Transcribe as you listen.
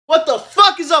What the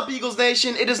fuck is up, Eagles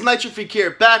Nation? It is Nitro Freak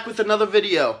here, back with another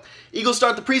video. Eagles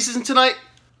start the preseason tonight.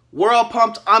 We're all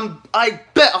pumped. I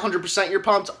bet 100% you're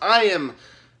pumped. I am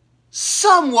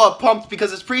somewhat pumped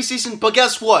because it's preseason, but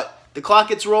guess what? The clock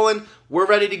gets rolling. We're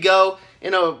ready to go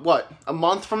in a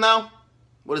month from now?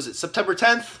 What is it, September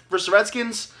 10th versus the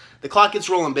Redskins? The clock gets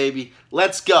rolling, baby.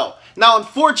 Let's go. Now,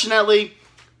 unfortunately,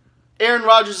 Aaron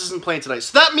Rodgers isn't playing tonight.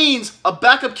 So that means a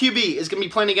backup QB is going to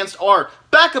be playing against our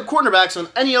backup cornerbacks on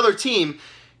any other team.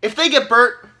 If they get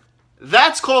burnt,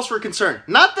 that's cause for concern.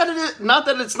 Not that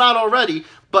it's not already,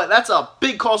 but that's a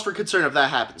big cause for concern if that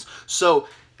happens. So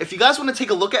if you guys want to take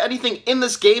a look at anything in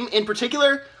this game in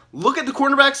particular, look at the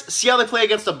cornerbacks, see how they play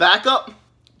against a backup,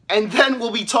 and then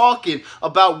we'll be talking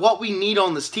about what we need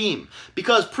on this team.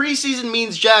 Because preseason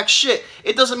means jack shit.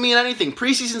 It doesn't mean anything.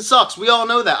 Preseason sucks. We all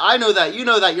know that. I know that. You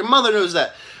know that. Your mother knows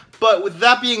that. But with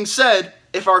that being said,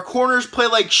 if our corners play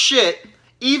like shit,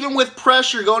 even with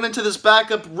pressure going into this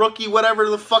backup rookie, whatever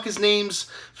the fuck his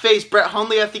name's face, Brett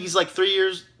Hundley, I think he's like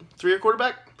 3-year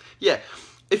quarterback? Yeah.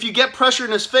 If you get pressure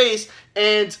in his face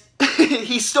and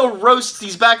he still roasts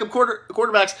these backup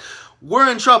quarterbacks,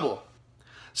 we're in trouble.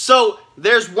 So,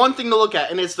 there's one thing to look at,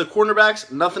 and it's the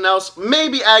cornerbacks, nothing else.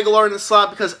 Maybe Aguilar in the slot,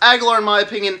 because Aguilar, in my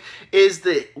opinion, is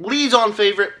the leads-on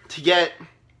favorite to get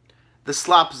the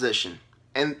slot position.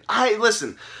 And,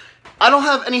 listen, I don't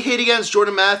have any hate against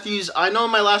Jordan Matthews. I know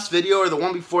in my last video, or the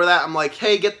one before that, I'm like,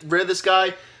 hey, get rid of this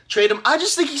guy, trade him. I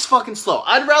just think he's fucking slow.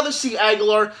 I'd rather see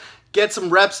Aguilar get some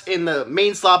reps in the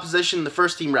main slot position, the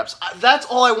first team reps. That's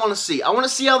all I want to see. I want to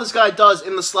see how this guy does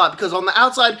in the slot, because on the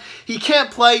outside, he can't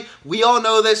play. We all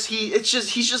know this. He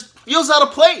just feels out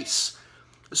of place.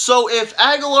 So if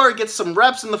Aguilar gets some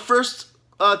reps in the first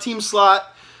team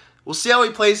slot, we'll see how he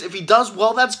plays. If he does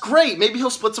well, that's great. Maybe he'll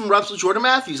split some reps with Jordan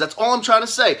Matthews. That's all I'm trying to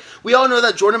say. We all know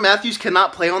that Jordan Matthews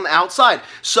cannot play on the outside.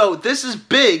 So this is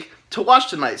big to watch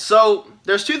tonight. So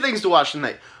there's two things to watch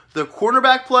tonight. The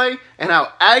cornerback play, and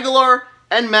how Aguilar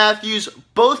and Matthews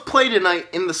both play tonight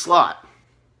in the slot.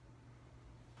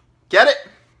 Get it?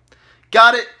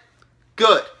 Got it?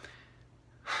 Good.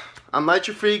 I'm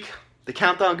Nitro Freak. The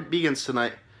countdown begins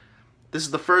tonight. This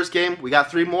is the first game. We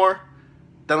got 3 more.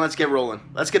 Then let's get rolling.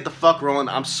 Let's get the fuck rolling.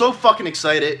 I'm so fucking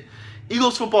excited.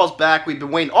 Eagles football's back. We've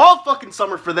been waiting all fucking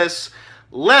summer for this.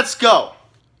 Let's go.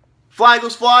 Fly,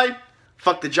 Eagles, fly.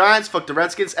 Fuck the Giants. Fuck the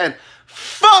Redskins. And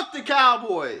fuck the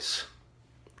Cowboys.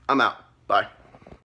 I'm out. Bye.